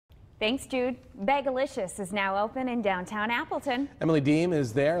Thanks, Jude. Bagelicious is now open in downtown Appleton. Emily Deem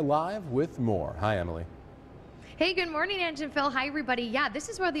is there live with more. Hi, Emily. Hey, good morning, Ange and Phil. Hi, everybody. Yeah, this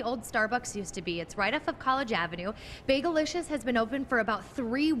is where the old Starbucks used to be. It's right off of College Avenue. Bagelicious has been open for about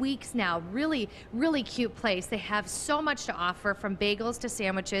 3 weeks now. Really, really cute place. They have so much to offer, from bagels to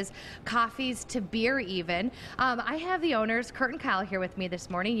sandwiches, coffees to beer even. I have the owners, Kurt and Kyle, here with me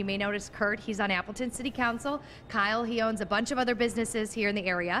this morning. You may notice Kurt, he's on Appleton City Council. Kyle, he owns a bunch of other businesses here in the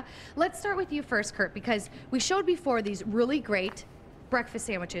area. Let's start with you first, Kurt, because we showed before these really great breakfast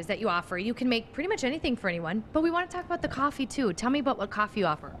sandwiches that you offer. You can make pretty much anything for anyone, but we want to talk about the coffee too. Tell me about what coffee you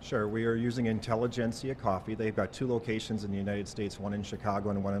offer. Sure, we are using Intelligentsia Coffee. They've got 2 locations in the United States, one in Chicago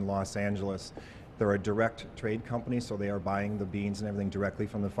and one in Los Angeles. They're a direct trade company, so they are buying the beans and everything directly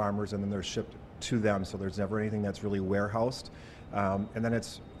from the farmers, and then they're shipped to them, so there's never anything that's really warehoused. And then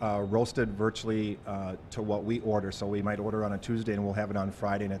it's roasted virtually to what we order. So we might order on a Tuesday and we'll have it on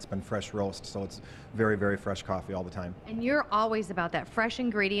Friday, and it's been fresh roast. So it's very, very fresh coffee all the time. And you're always about that fresh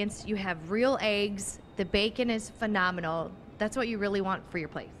ingredients. You have real eggs. The bacon is phenomenal. That's what you really want for your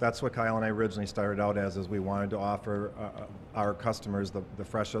place. That's what Kyle and I originally started out as, is we wanted to offer our customers the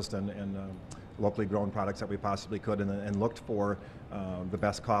freshest and locally grown products that we possibly could, and looked for the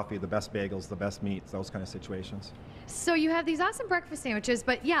best coffee, the best bagels, the best meats, those kind of situations. So you have these awesome breakfast sandwiches,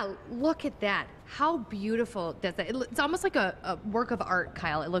 but yeah, look at that. How beautiful does that? It's almost like a work of art,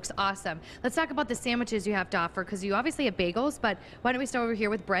 Kyle. It looks awesome. Let's talk about the sandwiches you have to offer, because you obviously have bagels, but why don't we start over here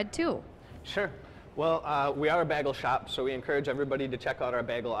with bread too? Sure. Well, we are a bagel shop, so we encourage everybody to check out our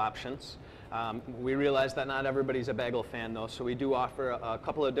bagel options. We realize that not everybody's a bagel fan though, so we do offer a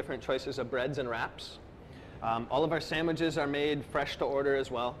couple of different choices of breads and wraps. All of our sandwiches are made fresh to order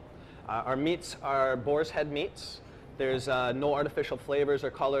as well. Our meats are boar's head meats. There's no artificial flavors or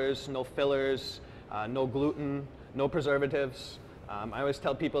colors, no fillers, no gluten, no preservatives. I always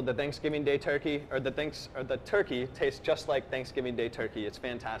tell people the Thanksgiving Day turkey, or the turkey tastes just like Thanksgiving Day turkey. It's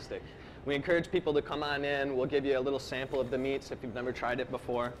fantastic. We encourage people to come on in. We'll give you a little sample of the meats if you've never tried it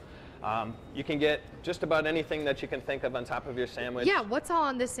before. You can get just about anything that you can think of on top of your sandwich. Yeah, what's all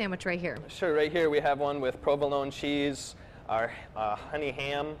on this sandwich right here? Sure, right here we have one with provolone cheese, our honey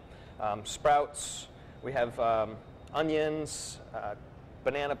ham, sprouts. We have onions,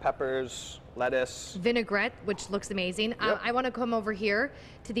 banana peppers, lettuce. Vinaigrette, which looks amazing. Yep. I want to come over here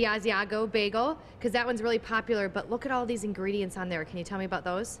to the Asiago bagel, because that one's really popular, but look at all these ingredients on there. Can you tell me about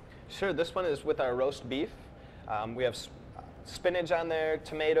those? Sure, this one is with our roast beef. We have spinach on there,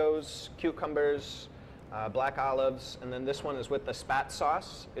 tomatoes, cucumbers, black olives, and then this one is with the Spatz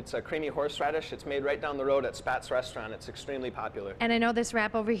sauce. It's a creamy horseradish. It's made right down the road at Spatz restaurant. It's extremely popular. And I know this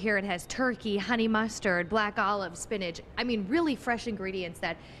wrap over here, it has turkey, honey mustard, black olive, spinach. I mean, really fresh ingredients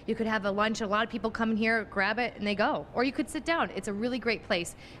that you could have a lunch. A lot of people come in here, grab it, and they go. Or you could sit down. It's a really great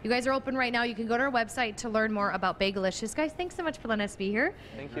place. You guys are open right now. You can go to our website to learn more about Bagelicious. Guys, thanks so much for letting us be here.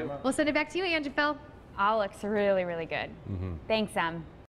 Thank you. We'll send it back to you, Ange and Phil. All looks really, really good. Thanks, Em.